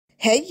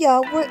Hey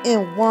y'all, we're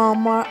in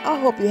Walmart. I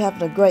hope you're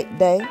having a great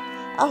day.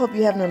 I hope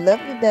you're having a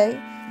lovely day.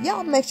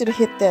 Y'all make sure to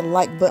hit that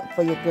like button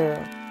for your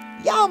girl.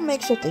 Y'all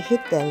make sure to hit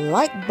that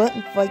like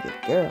button for your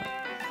girl.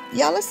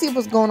 Y'all, let's see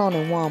what's going on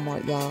in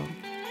Walmart, y'all.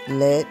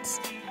 Let's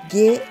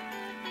get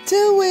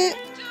to it.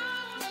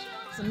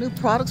 Some new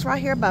products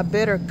right here by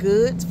Better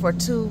Goods for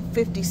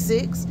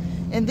 $2.56.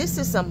 And this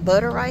is some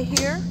butter right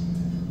here.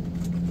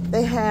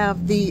 They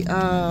have the,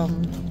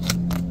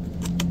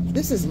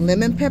 this is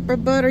lemon pepper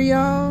butter,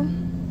 y'all.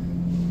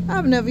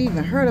 I've never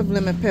even heard of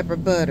lemon pepper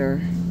butter.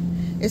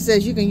 It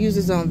says you can use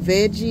this on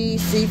veggies,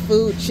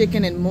 seafood,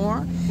 chicken, and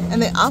more. And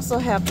they also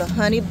have the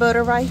honey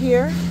butter right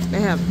here.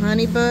 They have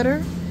honey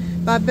butter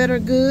by Better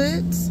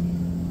Goods.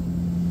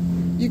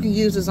 You can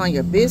use this on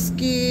your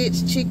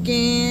biscuits,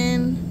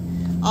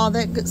 chicken, all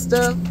that good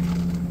stuff.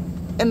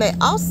 And they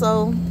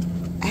also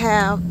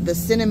have the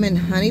cinnamon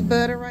honey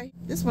butter right.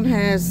 This one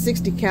has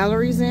 60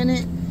 calories in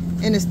it,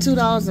 and it's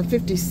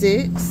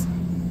 $2.56.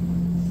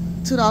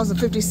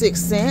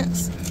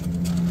 $2.56.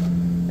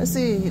 Let's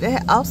see, they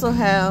also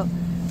have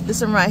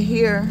this one right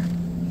here.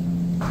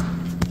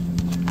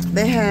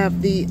 They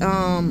have the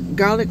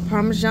garlic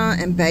parmesan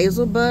and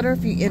basil butter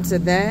if you're into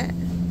that.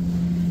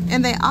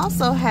 And they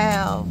also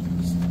have,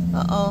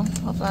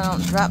 hopefully I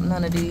don't drop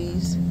none of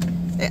these.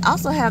 They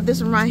also have this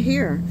one right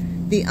here,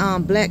 the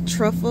black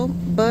truffle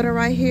butter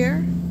right here.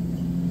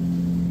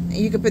 And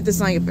you can put this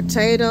on your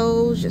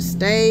potatoes, your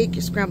steak,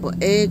 your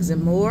scrambled eggs,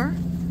 and more.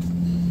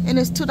 And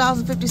it's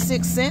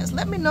 $2.56.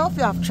 Let me know if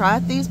y'all have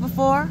tried these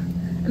before.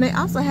 And they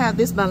also have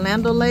this by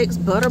Land O'Lakes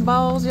butter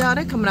balls, y'all.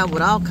 They're coming out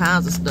with all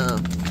kinds of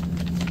stuff.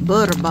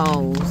 Butter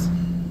balls.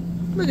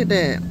 Look at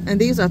that. And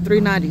these are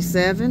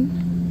 $3.97.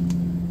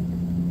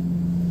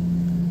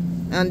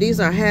 And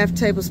these are half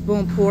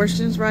tablespoon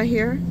portions right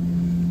here.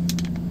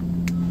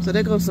 So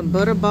there goes some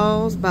butter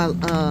balls by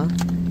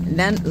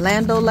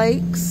Land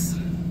O'Lakes.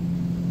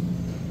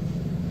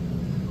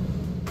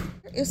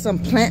 It's some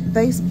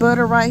plant-based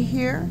butter right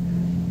here.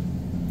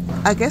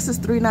 I guess it's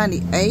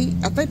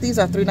 $3.98. I think these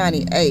are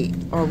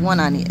 $3.98 or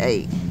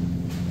 $1.98.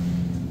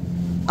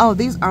 Oh,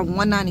 these are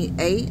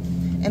 $1.98.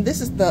 And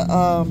this is the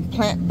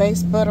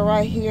plant-based butter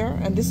right here.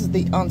 And this is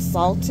the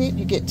unsalted.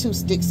 You get 2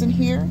 sticks in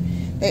here.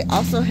 They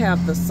also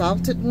have the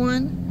salted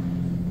one.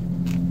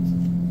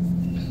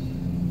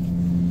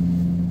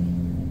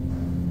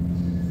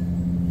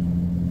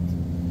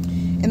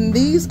 And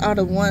these are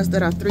the ones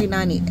that are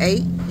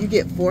 $3.98. You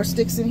get 4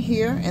 sticks in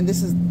here. And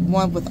this is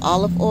one with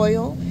olive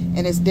oil.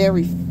 And it's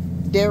dairy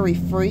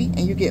free,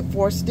 and you get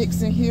 4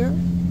 sticks in here.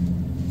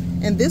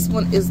 And this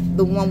one is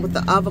the one with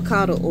the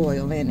avocado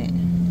oil in it,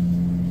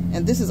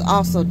 and this is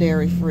also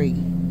dairy free.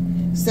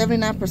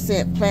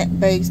 79%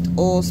 plant-based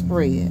oil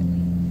spread.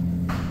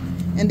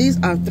 And these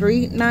are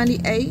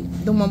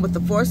 $3.98. The one with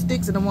the 4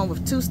 sticks and the one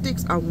with 2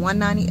 sticks are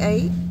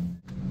 $1.98.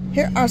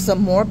 Here are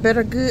some more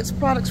Better Goods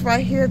products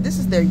right here. This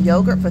is their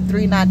yogurt for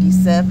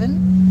 $3.97,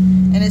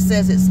 and it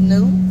says it's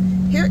new.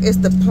 Here is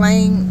the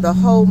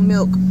whole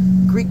milk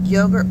Greek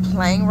yogurt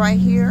plain right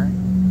here,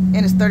 and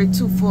it's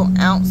 32 full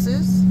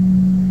ounces.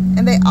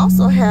 And they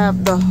also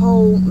have the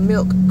whole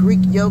milk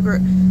Greek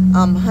yogurt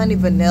honey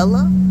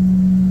vanilla.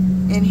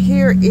 And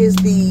here is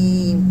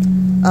the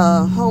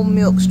whole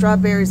milk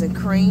strawberries and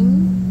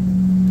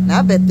cream. Now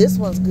I bet this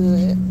one's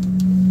good.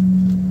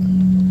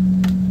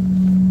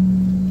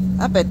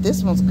 I bet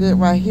this one's good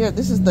right here.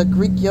 This is the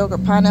Greek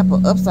yogurt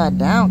pineapple upside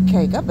down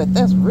cake. I bet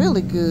that's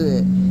really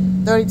good.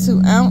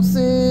 32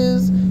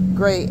 ounces,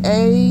 grade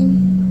A.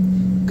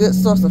 Good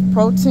source of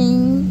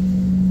protein,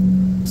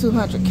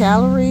 200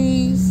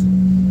 calories.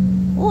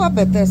 Oh, I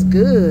bet that's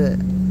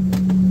good.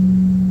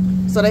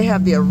 So they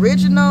have the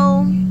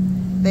original,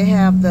 they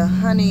have the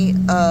honey,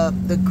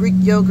 the Greek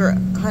yogurt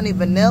honey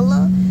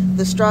vanilla,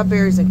 the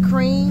strawberries and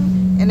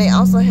cream, and they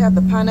also have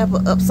the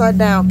pineapple upside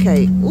down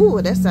cake.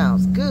 Ooh, that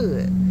sounds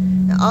good.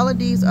 And all of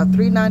these are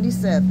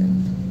 $3.97.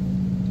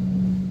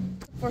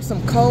 For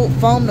some cold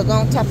foam to go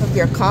on top of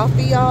your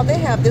coffee, y'all, they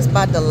have this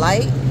by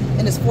Delight,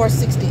 and it's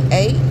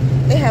 $4.68.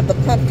 They have the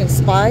pumpkin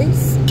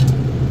spice.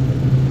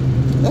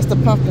 That's the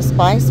pumpkin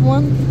spice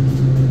one.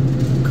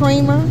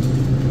 Creamer.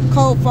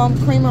 Cold foam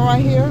creamer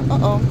right here.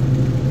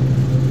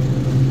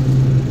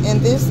 And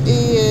this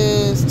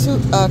is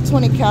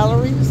 20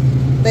 calories.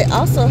 They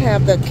also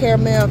have the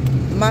caramel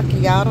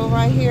macchiato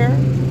right here.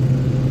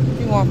 If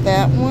you want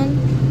that one.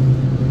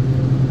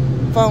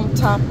 Foam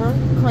topper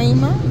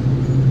creamer.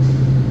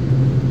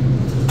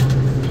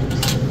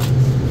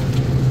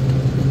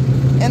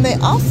 And they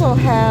also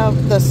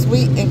have the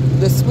sweet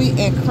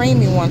and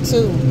creamy one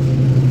too.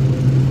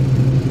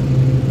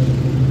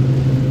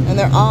 And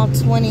they're all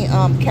 20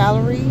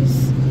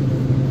 calories.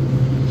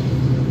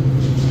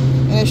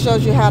 And it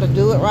shows you how to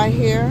do it right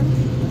here.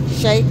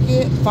 Shake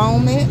it,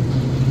 foam it,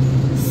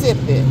 sip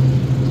it.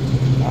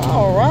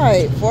 All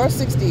right,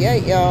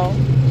 $4.68, y'all.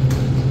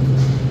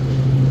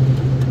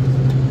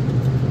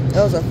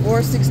 Those are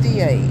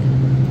 $4.68.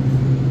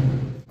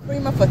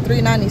 Creamer for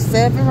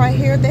 $3.97 right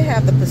here. They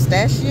have the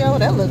pistachio.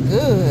 That look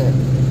good.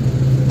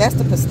 That's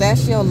the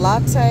pistachio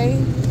latte.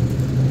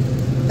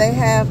 They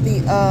have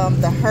the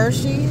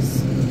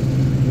Hershey's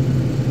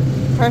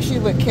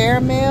with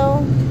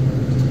caramel.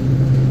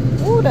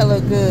 Ooh, that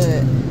look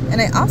good. And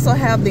they also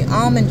have the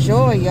Almond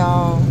Joy,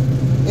 y'all.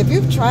 If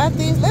you've tried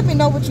these, let me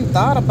know what you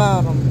thought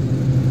about them.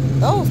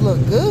 Those look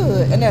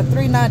good, and they're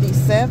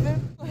 $3.97.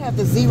 We have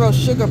the Zero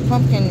Sugar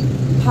Pumpkin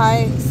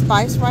Pie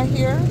Spice right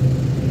here.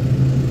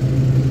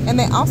 And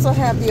they also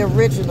have the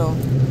original.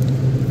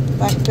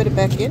 If I can fit it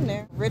back in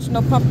there.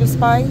 Original pumpkin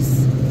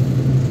spice.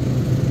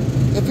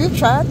 If you've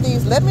tried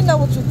these, let me know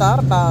what you thought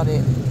about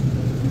it.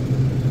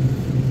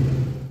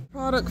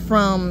 Product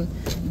from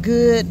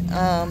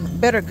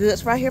Better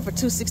Goods right here for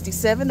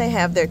 $2.67. They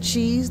have their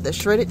cheese, the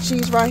shredded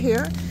cheese right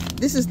here.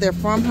 This is their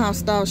farmhouse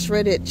style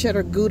shredded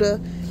cheddar Gouda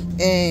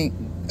and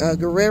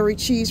Gruyere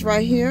cheese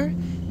right here.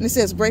 And it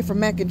says great for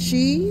mac and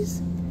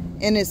cheese.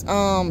 And it's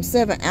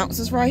 7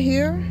 ounces right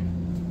here.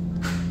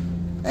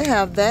 They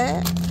have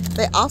that.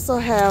 They also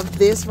have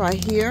this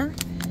right here,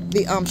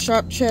 the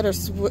sharp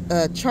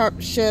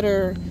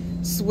cheddar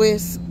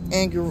Swiss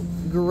and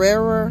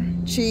Gruyere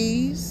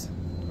cheese.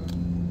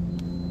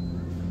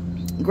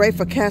 Great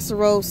for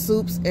casserole,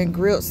 soups, and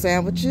grilled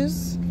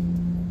sandwiches.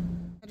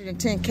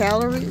 110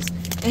 calories.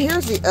 And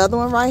here's the other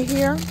one right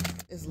here.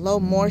 It's low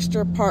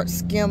moisture, part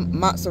skim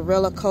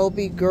mozzarella,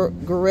 Kobe,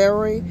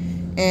 Gruyere,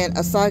 and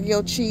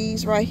Asagio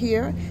cheese right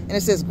here. And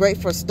it says great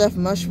for stuffed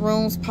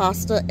mushrooms,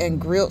 pasta, and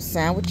grilled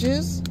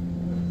sandwiches.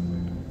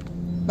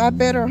 By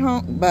Better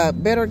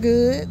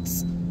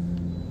Goods.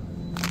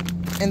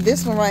 And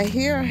this one right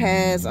here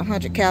has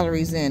 100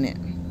 calories in it.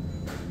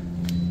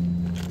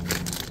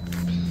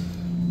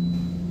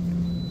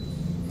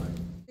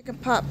 Chicken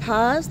pot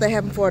pies, they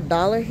have them for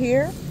 $1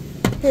 here.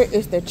 Here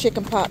is their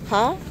chicken pot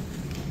pie.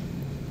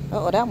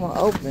 Oh, that one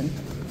open.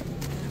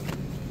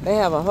 They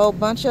have a whole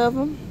bunch of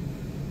them.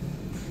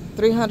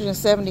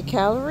 370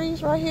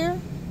 calories right here.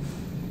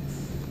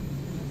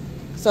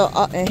 So,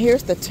 and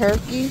here's the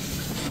turkey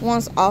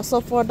ones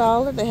also for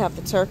 $1. They have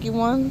the turkey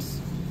ones.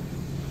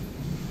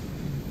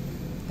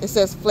 It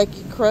says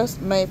flaky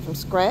crust made from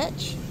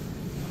scratch.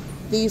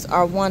 These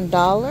are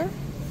 $1.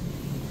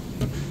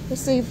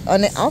 Let's see,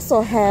 and they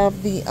also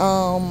have the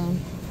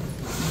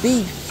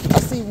beef. I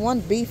see one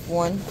beef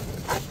one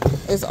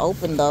is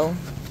open though.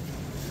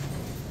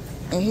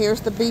 And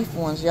here's the beef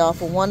ones, y'all,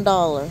 for $1.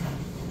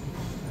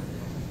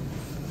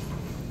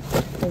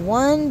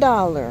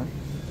 $1.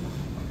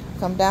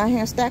 Come down here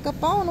and stack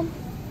up on them.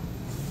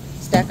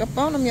 Stack up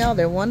on them, y'all.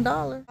 They're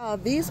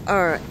 $1. These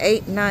are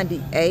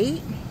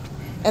 $8.98.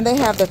 And they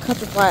have the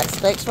country fried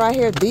steaks right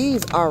here.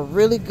 These are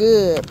really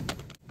good.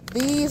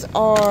 These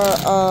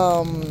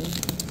are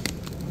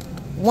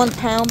 1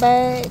 pound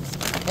bags.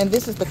 And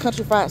this is the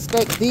country fried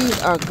steak. These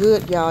are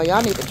good, y'all.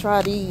 Y'all need to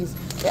try these.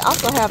 They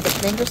also have the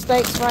finger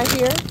steaks right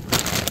here.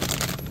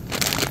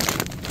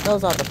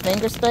 Those are the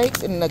finger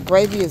steaks. And the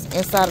gravy is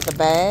inside of the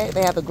bag.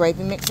 They have the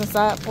gravy mix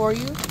inside for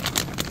you.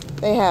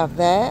 They have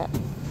that.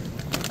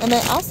 And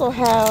they also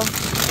have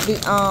the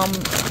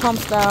home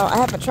style. I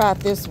haven't tried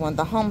this one.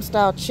 The home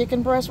style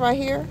chicken breast right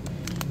here.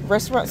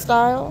 Restaurant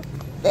style.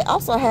 They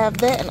also have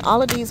that. And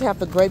all of these have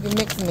the gravy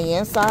mix in the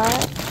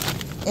inside.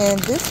 And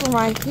this one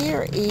right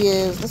here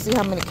is, let's see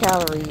how many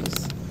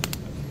calories.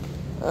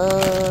 I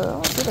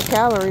don't see the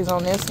calories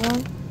on this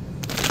one.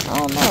 I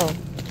don't know.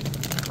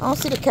 I don't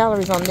see the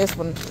calories on this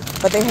one.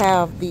 But they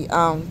have the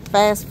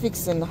fast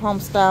fixing home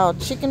style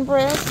chicken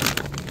breast.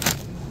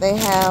 They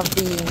have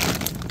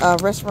the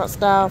restaurant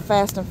style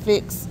fast and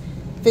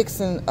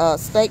fixing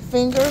steak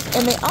fingers.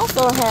 And they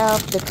also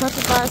have the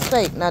country fried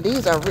steak. Now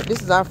this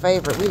is our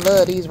favorite. We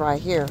love these right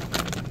here.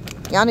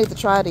 Y'all need to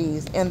try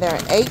these. And they're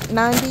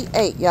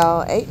 $8.98,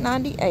 y'all.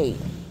 $8.98.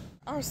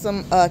 Are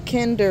some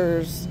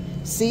Kinder's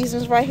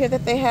seasons right here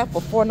that they have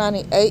for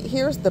 $4.98.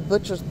 Here's the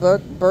Butcher's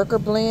Burger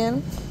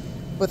Blend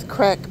with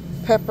cracked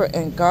pepper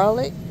and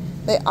garlic.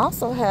 They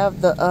also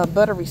have the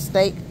buttery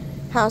steak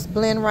house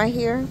blend right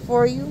here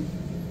for you.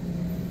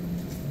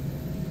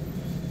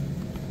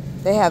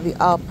 They have the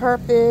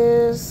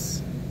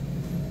all-purpose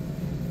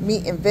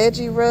meat and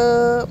veggie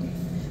rub.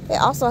 They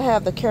also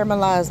have the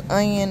caramelized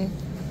onion.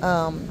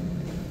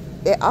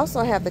 They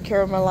also have the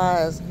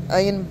caramelized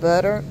onion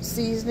butter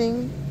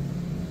seasoning.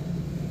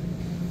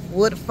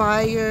 Wood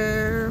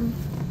fire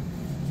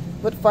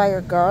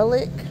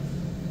garlic.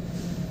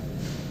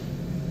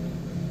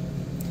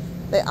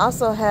 They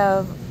also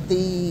have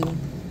the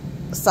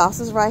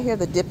sauces right here,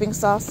 the dipping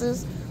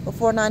sauces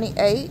for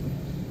 $4.98.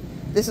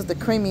 This is the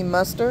creamy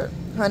mustard,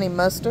 honey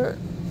mustard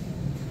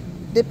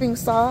dipping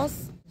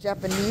sauce.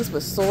 Japanese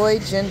with soy,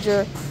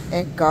 ginger,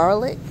 and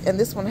garlic. And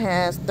this one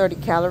has 30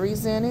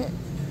 calories in it.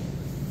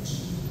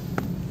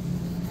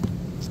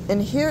 And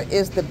here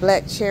is the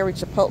black cherry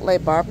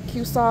chipotle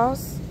barbecue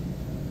sauce.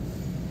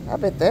 I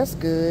bet that's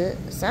good.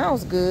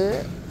 Sounds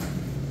good.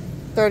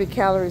 30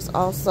 calories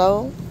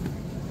also.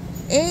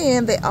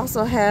 And they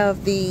also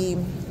have the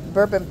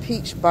bourbon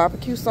peach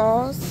barbecue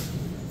sauce.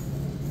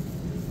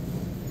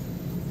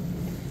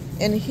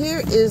 And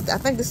here is, I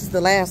think this is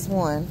the last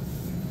one.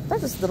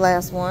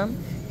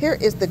 Here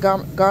is the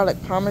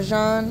garlic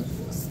parmesan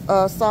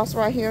sauce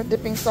right here,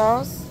 dipping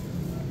sauce.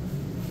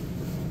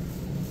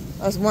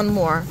 There's one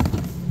more.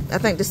 I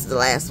think this is the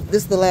last.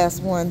 This is the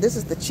last one. This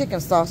is the chicken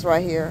sauce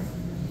right here.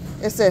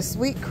 It says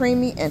sweet,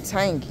 creamy, and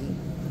tangy.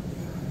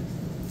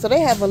 So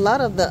they have a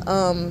lot of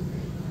the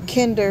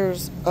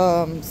Kinder's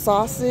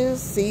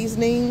sauces,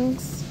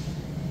 seasonings.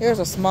 Here's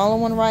a smaller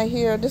one right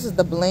here. This is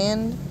the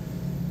blend.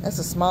 That's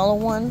a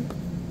smaller one.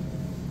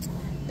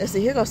 Let's see.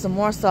 Here goes some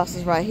more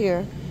sauces right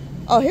here.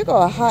 Oh, here go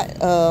a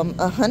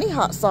honey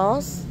hot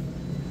sauce.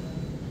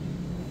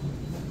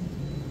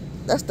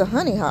 That's the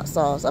honey hot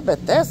sauce. I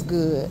bet that's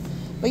good.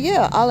 But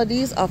yeah, all of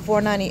these are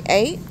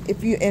 $4.98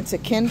 if you're into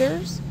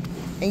Kinder's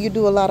and you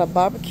do a lot of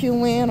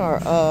barbecuing or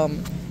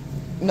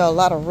you know, a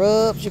lot of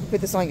rubs. You can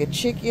put this on your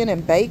chicken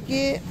and bake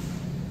it.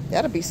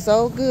 That'll be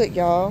so good,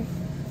 y'all.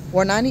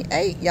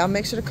 $4.98. Y'all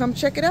make sure to come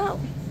check it out.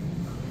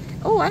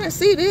 Oh, I didn't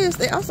see this.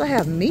 They also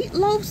have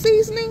meatloaf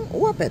seasoning.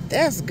 Oh, I bet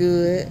that's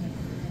good.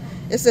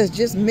 It says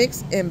just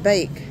mix and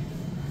bake.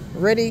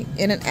 Ready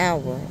in an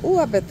hour. Oh,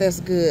 I bet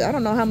that's good. I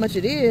don't know how much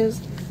it is.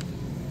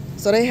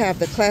 So they have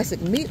the classic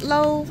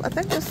meatloaf. I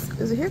think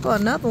here go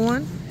another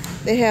one.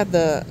 They have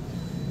the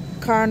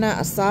carne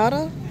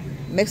asada,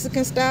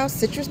 Mexican style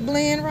citrus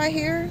blend right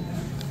here.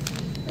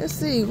 Let's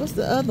see, what's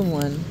the other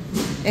one?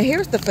 And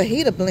here's the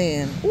fajita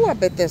blend. Oh, I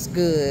bet that's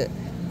good.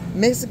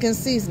 Mexican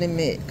seasoning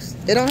mix.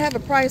 They don't have a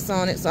price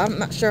on it, so I'm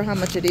not sure how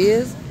much it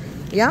is.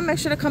 Y'all make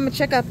sure to come and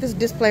check out this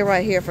display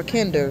right here for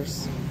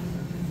Kinder's.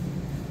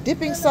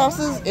 Dipping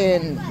sauces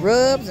and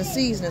rubs and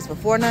seasonings for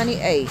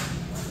 $4.98.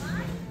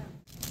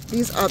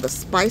 These are the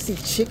spicy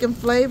chicken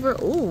flavor.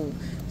 Ooh,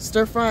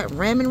 stir-fried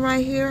ramen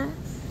right here.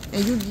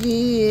 And you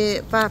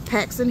get 5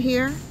 packs in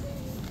here.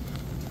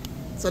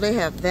 So they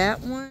have that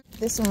one.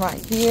 This one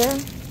right here,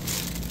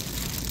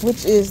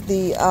 which is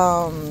the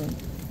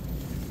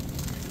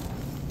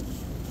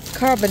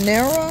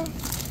carbonara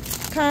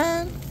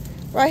kind.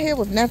 Right here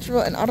with natural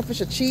and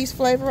artificial cheese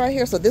flavor right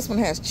here. So this one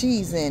has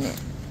cheese in it.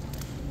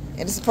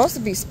 And it's supposed to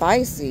be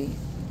spicy.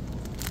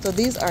 So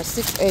these are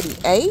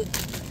 $6.88.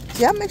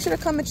 So y'all make sure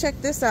to come and check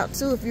this out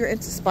too if you're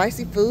into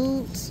spicy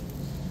foods.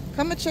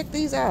 Come and check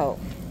these out.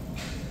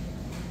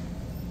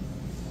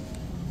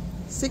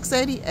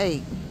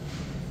 $6.88.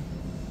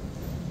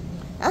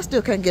 I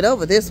still can't get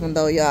over this one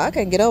though, y'all. I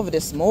can't get over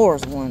this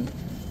s'mores one.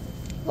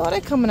 Lord,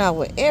 they're coming out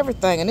with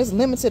everything, and it's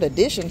limited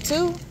edition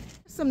too.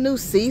 Some new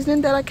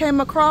seasoning that I came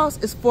across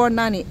is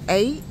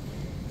 $4.98.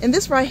 And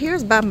this right here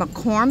is by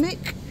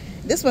McCormick.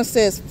 This one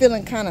says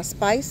feeling kind of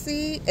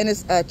spicy, and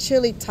it's a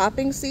chili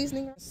topping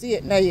seasoning. See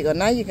it? There you go.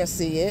 Now you can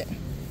see it.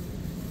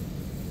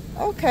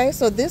 Okay,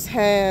 so this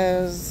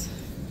has,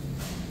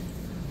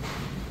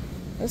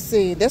 let's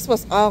see, that's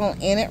what's all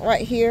in it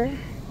right here,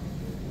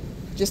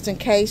 just in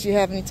case you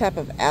have any type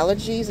of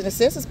allergies. And it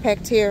says it's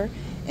packed here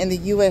in the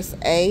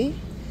USA.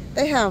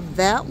 They have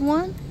that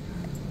one.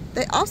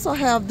 They also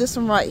have this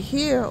one right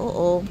here.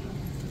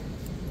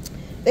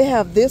 They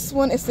have this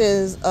one. It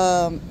says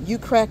You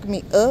Crack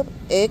Me Up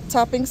egg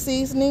topping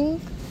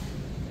seasoning.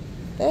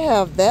 They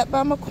have that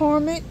by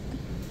McCormick.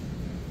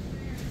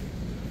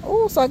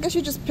 Oh, so I guess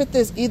you just put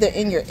this either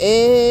in your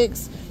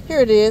eggs.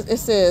 Here it is. It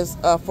says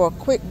for a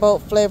quick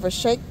bold flavor,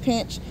 shake,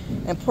 pinch,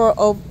 and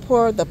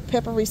pour the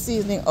peppery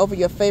seasoning over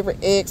your favorite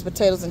eggs,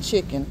 potatoes, and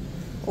chicken.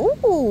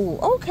 Ooh,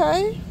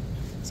 okay.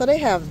 So they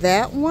have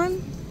that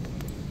one.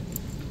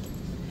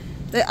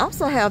 They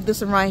also have this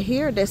one right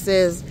here that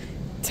says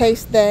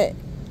taste that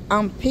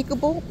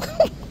unspeakable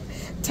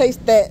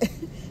taste that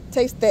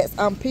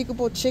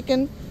unspeakable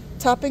chicken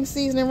topping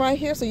seasoning right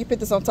here. So you put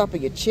this on top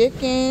of your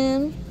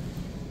chicken,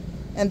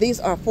 and these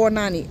are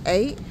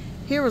 $4.98.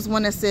 Here is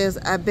one that says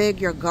I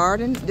beg your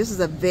garden. This is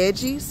a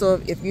veggie,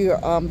 so if you're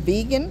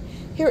vegan,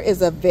 here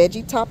is a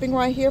veggie topping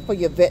right here for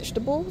your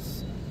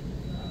vegetables.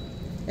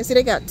 And see,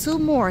 they got 2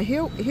 more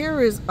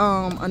here is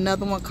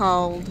another one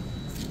called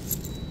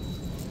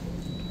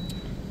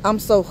I'm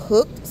So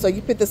Hooked. So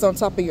you put this on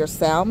top of your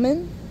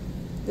salmon.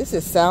 This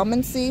is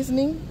salmon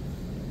seasoning,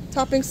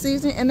 topping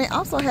seasoning. And they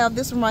also have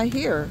this one right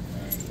here.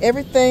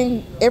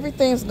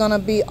 Everything's gonna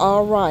be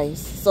all rice.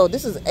 So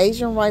this is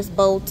Asian rice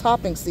bowl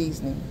topping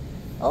seasoning.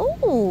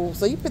 Oh,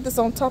 so you put this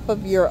on top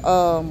of your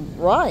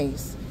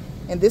rice.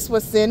 And this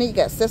was in it. You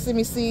got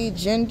sesame seed,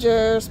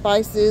 ginger,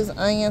 spices,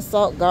 onion,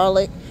 salt,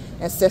 garlic,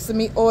 and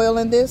sesame oil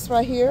in this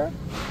right here.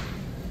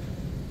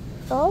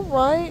 All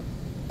right.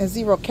 And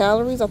 0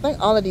 calories. I think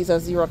all of these are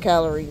 0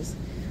 calories.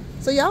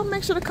 So y'all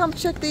make sure to come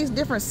check these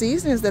different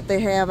seasonings that they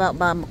have out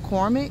by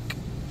McCormick.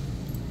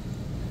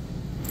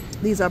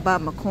 These are by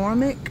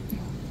McCormick.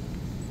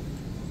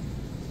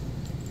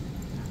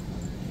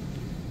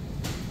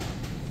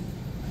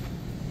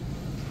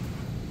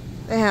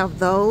 They have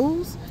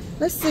those.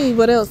 Let's see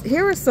what else.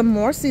 Here is some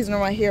more seasoning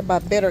right here by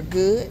Better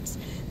Goods.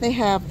 They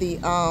have the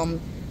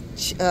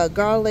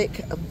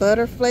garlic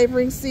butter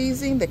flavoring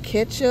seasoning, the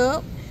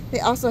ketchup. They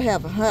also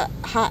have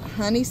hot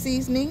honey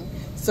seasoning,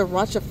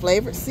 sriracha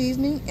flavored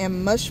seasoning,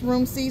 and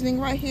mushroom seasoning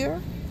right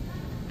here.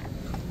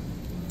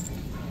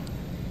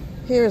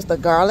 Here's the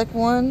garlic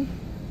one.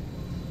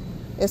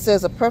 It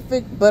says a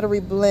perfect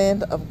buttery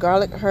blend of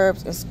garlic,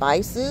 herbs, and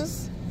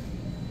spices,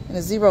 and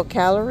it's 0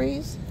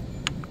 calories.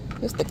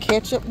 It's the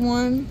ketchup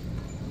one.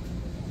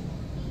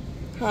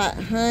 Hot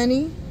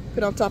honey.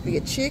 Put on top of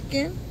your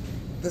chicken.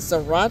 The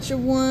sriracha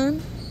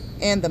one.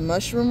 And the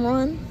mushroom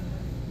one.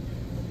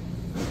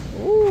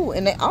 Ooh,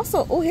 and they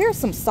also, oh, here's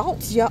some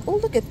salts, y'all. Oh,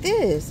 look at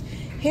this.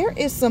 Here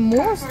is some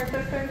more.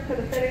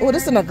 Oh,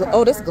 this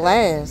is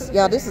glass.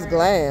 Y'all, this is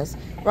glass.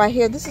 Right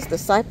here, this is the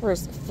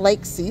Cypress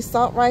Flake sea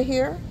salt right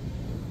here.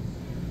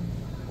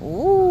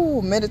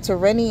 Ooh,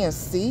 Mediterranean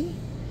Sea.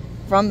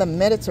 From the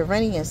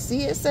Mediterranean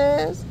Sea, it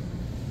says.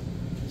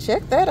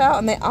 Check that out.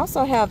 And they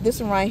also have this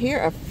one right here,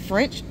 a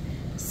French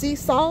sea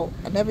salt.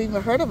 I never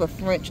even heard of a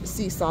French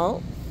sea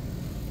salt.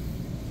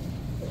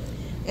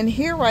 And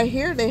here, right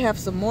here, they have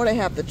some more. They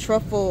have the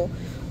truffle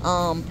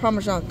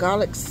Parmesan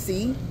garlic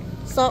sea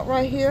salt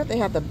right here. They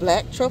have the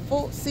black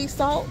truffle sea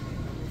salt.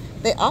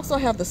 They also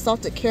have the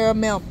salted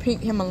caramel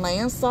pink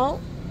Himalayan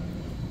salt.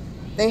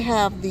 They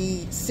have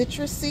the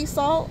citrus sea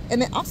salt.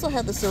 And they also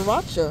have the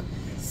sriracha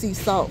sea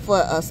salt for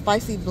a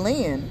spicy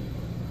blend.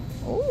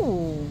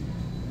 Ooh.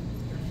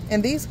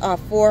 And these are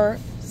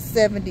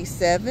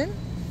 $4.77.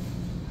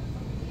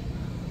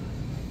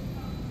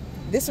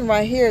 This one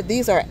right here,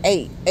 these are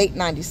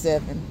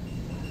 $8.97.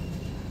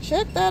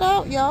 Check that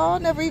out, y'all.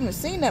 Never even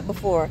seen that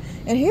before.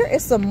 And here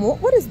is some more.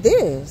 What is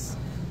this?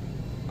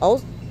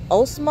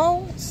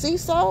 Osmo sea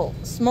salt,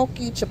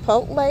 smoky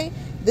chipotle.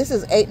 This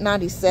is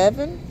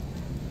 $8.97.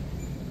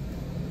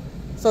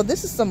 So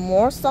this is some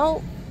more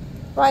salt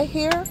right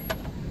here.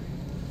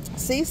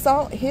 Sea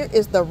salt. Here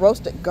is the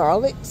roasted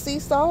garlic sea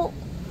salt.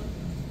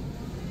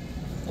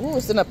 Ooh,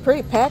 it's in a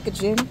pretty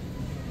packaging.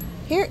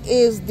 Here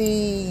is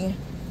the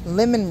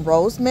lemon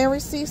rosemary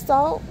sea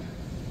salt.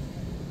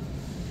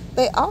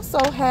 They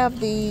also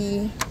have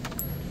the,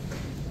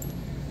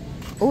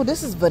 oh,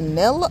 this is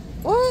vanilla,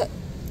 what?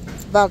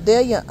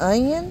 Valdelia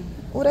onion.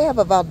 Oh, they have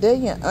a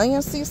Valdelia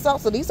onion sea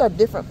salt. So these are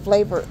different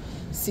flavored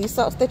sea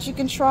salts that you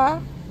can try.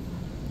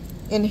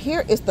 And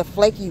here is the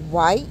flaky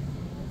white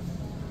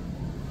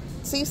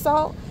sea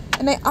salt.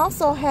 And they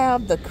also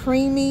have the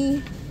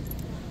creamy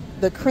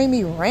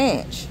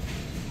ranch.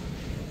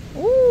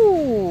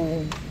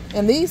 Ooh.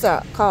 And these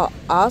are called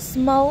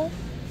Osmo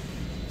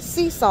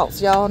sea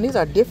salts, y'all. And these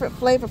are different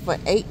flavor for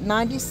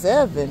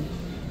 $8.97.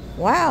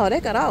 Wow, they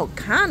got all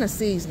kind of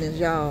seasonings,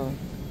 y'all.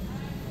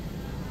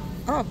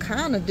 All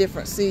kind of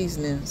different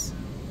seasonings.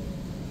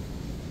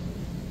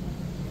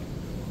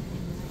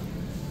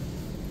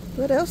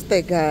 What else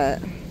they got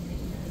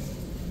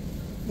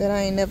that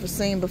I ain't never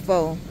seen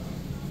before?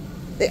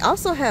 They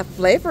also have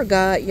Flavor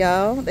Guide,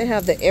 y'all. They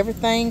have the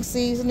everything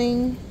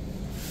seasoning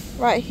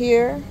right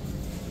here.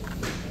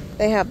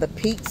 They have the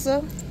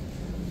pizza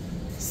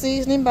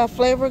seasoning by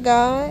Flavor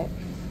Guide.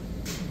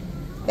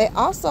 They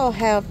also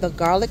have the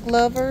garlic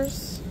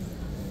lovers.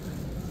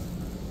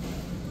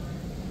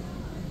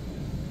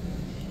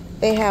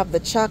 They have the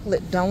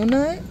chocolate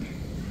donut.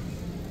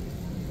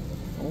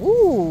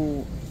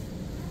 Ooh.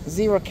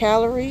 0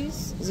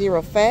 calories,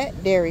 0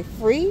 fat, dairy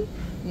free,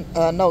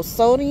 no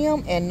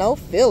sodium, and no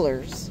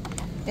fillers.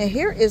 And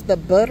here is the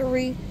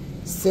buttery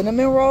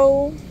cinnamon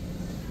roll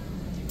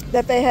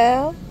that they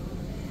have.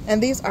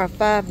 And these are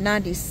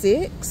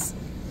 $5.96.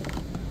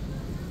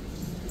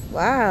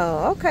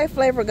 Wow. Okay,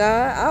 Flavor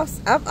Guide.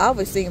 I've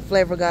always seen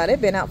Flavor Guide. They've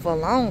been out for a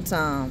long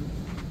time.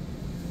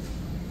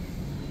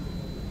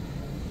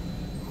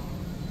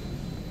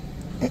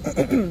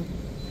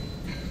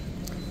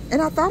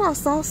 And I thought I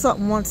saw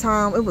something one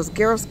time. It was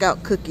Girl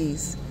Scout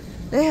cookies.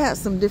 They had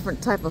some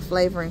different type of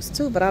flavorings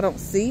too, but I don't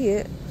see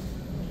it.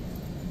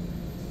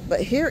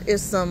 But here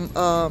is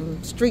some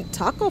street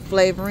taco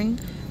flavoring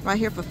right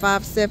here for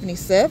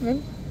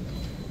 $5.77.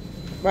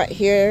 Right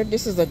here,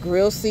 this is a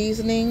grill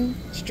seasoning,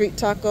 street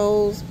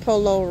tacos,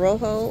 Polo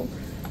Rojo.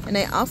 And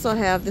they also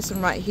have this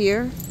one right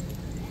here.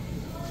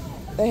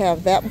 They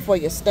have that one for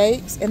your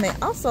steaks. And they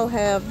also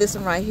have this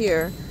one right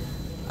here,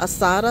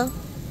 asada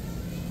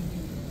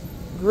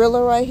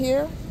griller right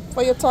here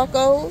for your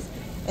tacos.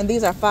 And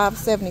these are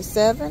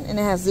 $5.77, and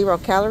it has 0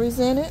 calories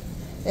in it.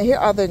 And here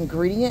are the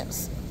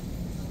ingredients: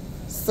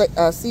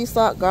 sea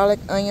salt, garlic,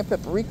 onion,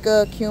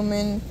 paprika,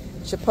 cumin,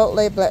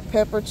 chipotle, black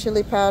pepper,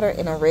 chili powder,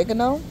 and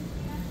oregano.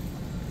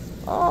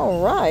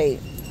 All right.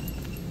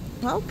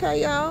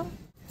 Okay, y'all.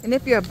 And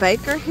if you're a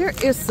baker, here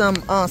is some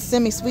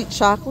semi-sweet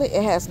chocolate.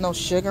 It has no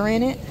sugar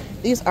in it.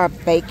 These are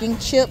baking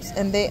chips,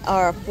 and they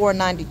are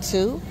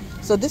 $4.92.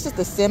 So this is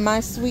the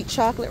semi-sweet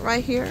chocolate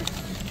right here.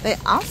 They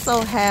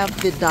also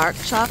have the dark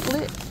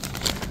chocolate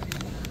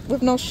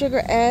with no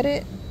sugar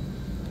added.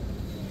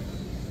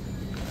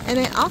 And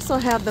they also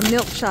have the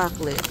milk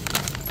chocolate.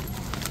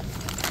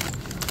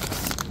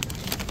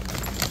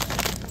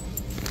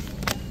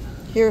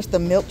 Here's the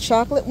milk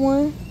chocolate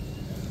one.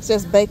 It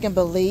says Bake and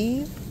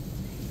Believe.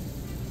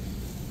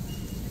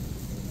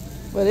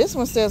 But this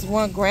one says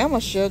 1 gram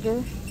of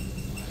sugar.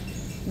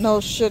 No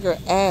sugar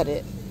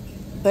added.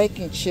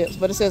 Baking chips.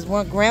 But it says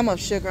 1 gram of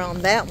sugar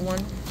on that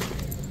one.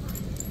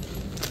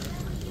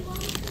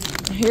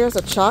 Here's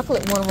a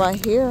chocolate one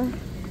right here.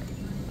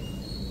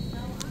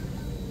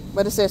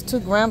 But it says 2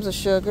 grams of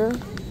sugar.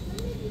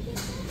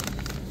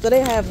 So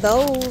they have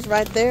those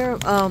right there.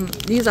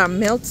 These are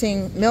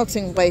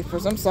melting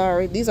wafers. I'm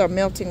sorry. These are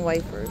melting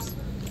wafers.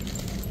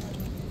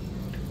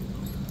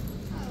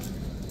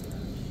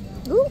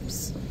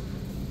 Oops.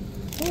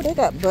 Oh, they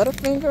got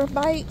Butterfinger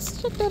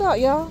bites. Check that out,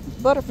 y'all.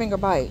 Butterfinger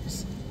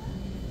bites.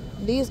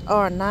 These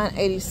are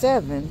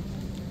 $9.87.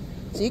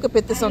 So you can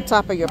put this on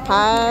top of your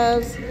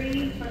pies,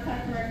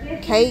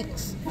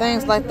 cakes,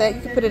 things like that.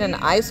 You can put it in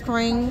ice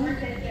cream.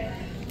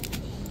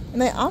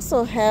 And they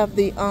also have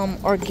the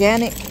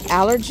organic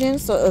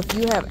allergens. So if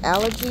you have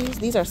allergies,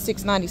 these are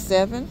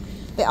 $6.97.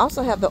 They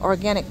also have the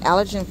organic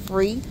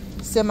allergen-free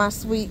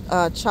semi-sweet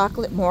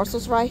chocolate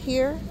morsels right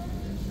here.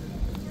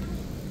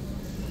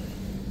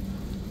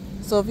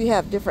 So if you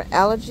have different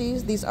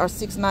allergies, these are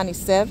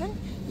 $6.97.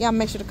 Y'all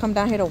make sure to come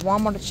down here to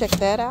Walmart to check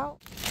that out.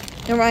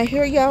 And right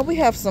here, y'all, we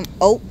have some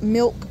oat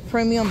milk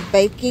premium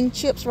baking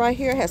chips right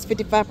here. It has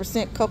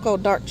 55% cocoa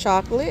dark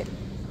chocolate.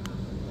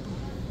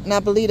 And I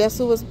believe that's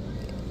who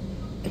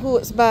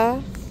it's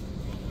by.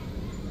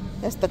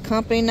 That's the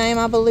company name,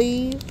 I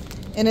believe.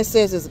 And it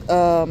says it's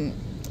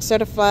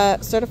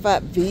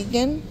certified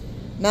vegan,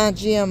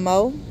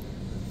 non-GMO,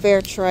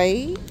 fair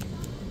trade.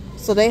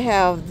 So they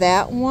have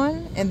that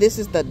one, and this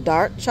is the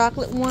dark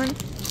chocolate one.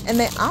 And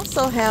they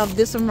also have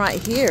this one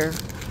right here.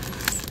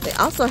 They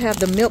also have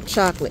the milk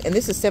chocolate, and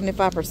this is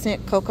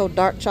 75% cocoa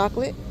dark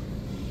chocolate.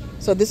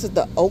 So this is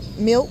the oat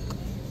milk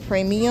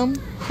premium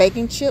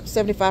baking chip,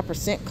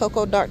 75%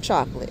 cocoa dark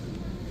chocolate.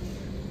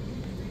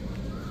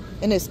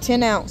 And it's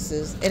 10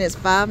 ounces, and it's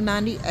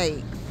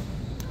 $5.98.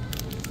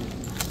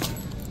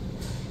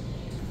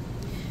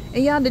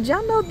 And y'all, did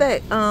y'all know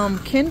that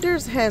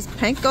Kinder's has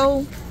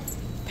panko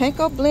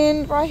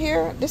blend right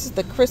here? This is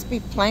the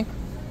crispy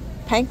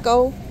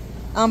panko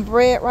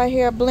bread right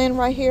here, blend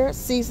right here,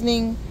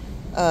 seasoned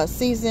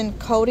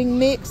coating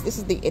mix. This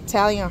is the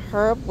Italian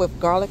herb with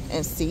garlic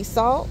and sea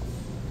salt.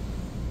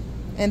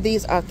 And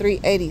these are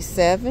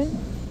 $3.87.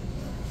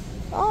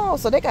 Oh,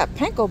 so they got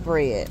panko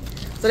bread.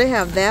 So they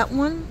have that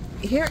one.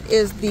 Here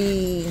is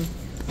the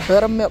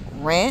buttermilk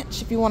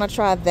ranch if you want to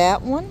try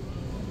that one.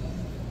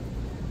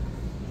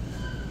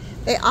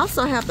 They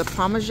also have the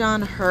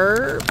Parmesan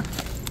herb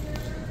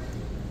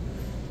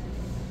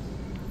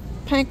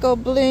panko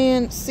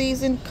blend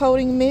seasoned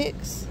coating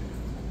mix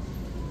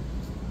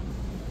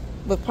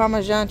with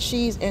Parmesan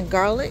cheese and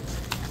garlic.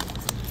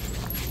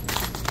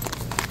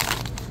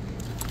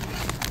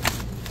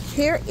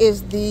 Here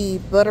is the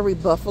buttery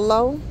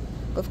buffalo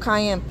with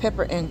cayenne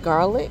pepper and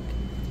garlic.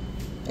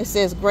 It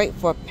says great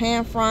for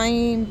pan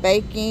frying,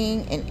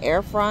 baking, and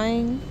air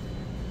frying.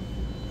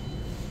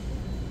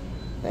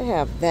 They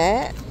have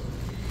that.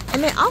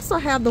 And they also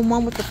have the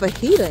one with the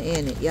fajita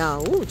in it,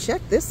 y'all. Ooh,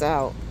 check this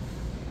out.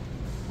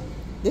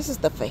 This is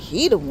the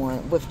fajita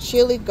one with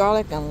chili,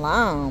 garlic, and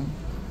lime.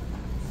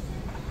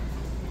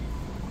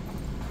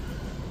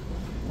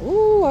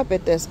 Ooh, I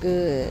bet that's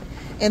good.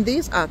 And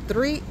these are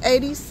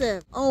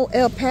 $3.87. Oh,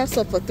 El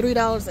Paso for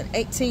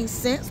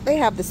 $3.18. They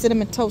have the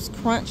Cinnamon Toast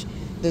Crunch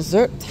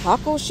dessert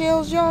taco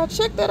shells, y'all.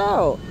 Check that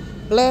out.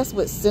 Blast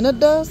with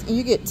cinnadust, and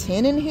you get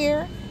 10 in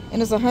here.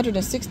 And it's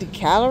 160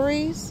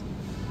 calories.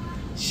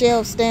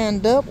 Shells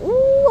stand up.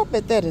 Ooh, I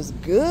bet that is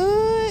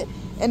good.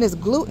 And it's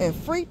gluten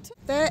free.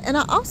 That. And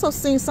I also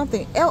seen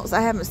something else I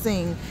haven't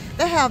seen.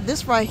 They have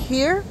this right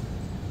here.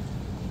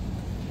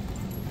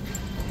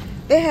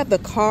 They have the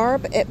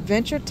Carb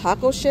Adventure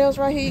taco shells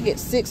right here. You get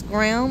 6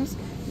 grams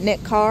net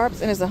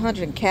carbs, and it's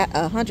 100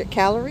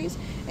 calories,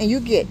 and you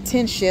get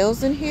 10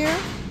 shells in here.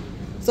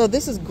 So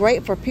this is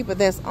great for people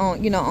that's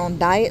on, on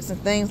diets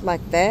and things like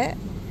that.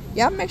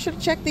 Y'all make sure to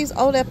check these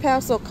Old El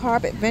Paso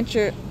Carb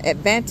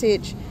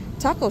Advantage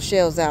taco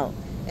shells out,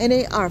 and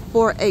they are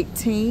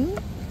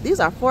 $4.18. These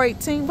are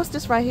 $4.18. What's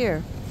this right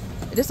here?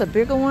 Is this a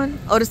bigger one?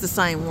 Oh, this is the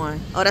same one.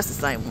 Oh, that's the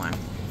same one.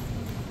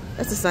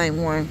 That's the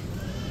same one.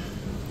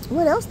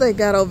 What else they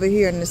got over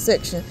here in the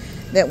section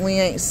that we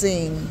ain't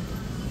seen?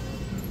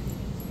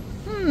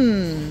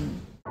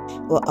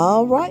 Well,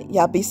 all right.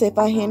 Y'all be safe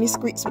out here in these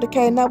streets with a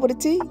K, not with a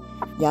T.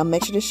 Y'all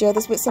make sure to share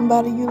this with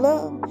somebody you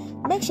love.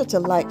 Make sure to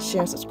like,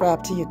 share, and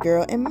subscribe to your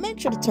girl. And make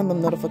sure to turn the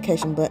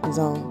notification buttons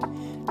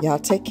on. Y'all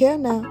take care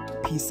now.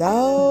 Peace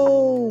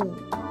out.